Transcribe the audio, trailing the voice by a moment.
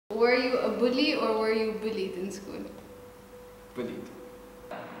were you a bully or were you bullied in school? Bullied.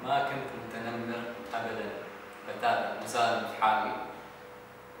 ما كنت متنمر أبدا، بتاتا مسالم في حالي.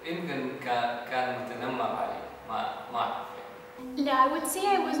 يمكن كان متنمر علي، ما أعرف. لا, I would say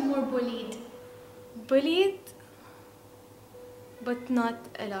I was more bullied. Bullied, but not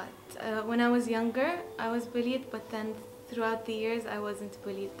a lot. When I was younger, I was bullied, but then throughout the years, I wasn't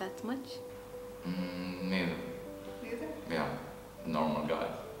bullied that much. Neither. Neither? Yeah, normal guy.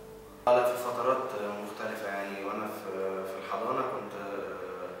 في فترات مختلفة يعني وأنا في الحضانة كنت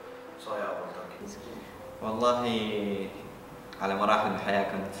صايع بلطجي. والله على مراحل الحياة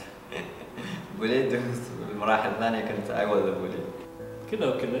كنت بوليد والمراحل الثانية كنت I was a bully.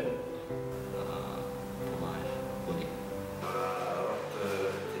 كذا وكذا. والله بولي. رحت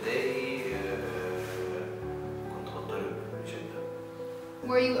ابتدائي كنت بتضرب بشدة.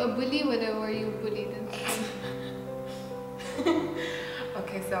 Were you a bully or were you bullied in school?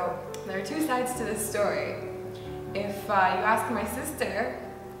 Okay, so there are two sides to this story. If you ask my sister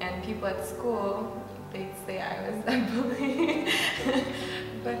and people at school, they'd say I was a bully.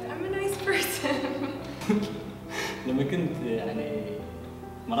 But I'm a nice person. لما كنت يعني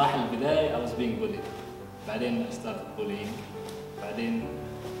مراحل البداية I was being bullied. بعدين I started bullying. بعدين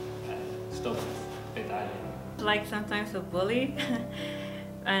stopped بقيت عادي. Like sometimes a bully.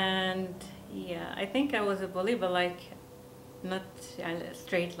 And yeah, I think I was a bully, but like not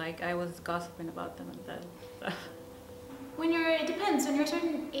straight, like I was gossiping about them and that stuff. It depends. When you're a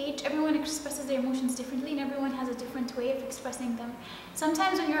certain age, everyone expresses their emotions differently and everyone has a different way of expressing them.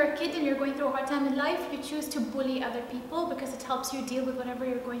 Sometimes when you're a kid and you're going through a hard time in life, you choose to bully other people because it helps you deal with whatever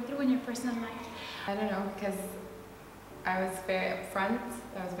you're going through in your personal life. I don't know, because I was very upfront.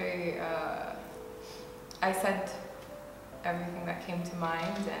 I was very, I said everything that came to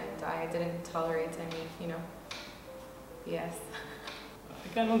mind and I didn't tolerate any, BS.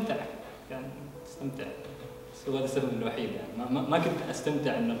 كان ممتع، كان استمتع. بس هو هذا السبب الوحيد يعني ما كنت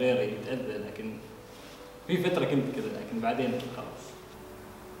استمتع انه غيري يتأذى، لكن في فترة كنت كذا لكن بعدين خلاص.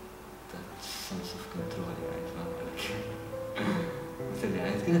 sense of control يعني فاهم عليك. مثل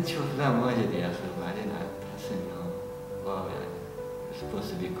يعني كنت تشوف أفلام واجد يا أخي وبعدين تحس إنه واو يعني supposed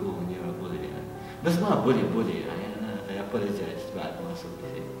to be cool when you're a bully يعني. بس ما bully يعني أنا I apologize بعد ما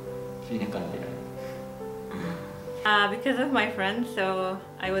سويت شيء. فيني قلبي يعني. Because of my friends, so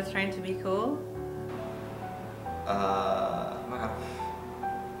I was trying to be cool. ما أعرف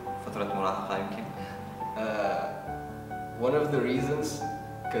فترة مراهقة يمكن. One of the reasons,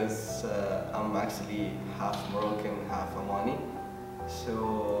 because I'm actually half Moroccan, half Omani, so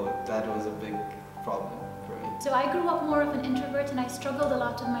that was a big problem for me. So I grew up more of an introvert and I struggled a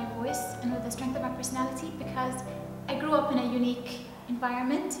lot with my voice and with the strength of my personality because I grew up in a unique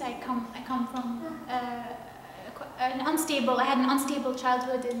environment. I come from I had an unstable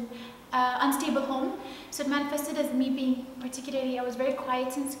childhood and unstable home. So it manifested as me being I was very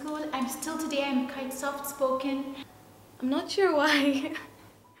quiet in school. I'm still today, I'm quite soft-spoken. I'm not sure why.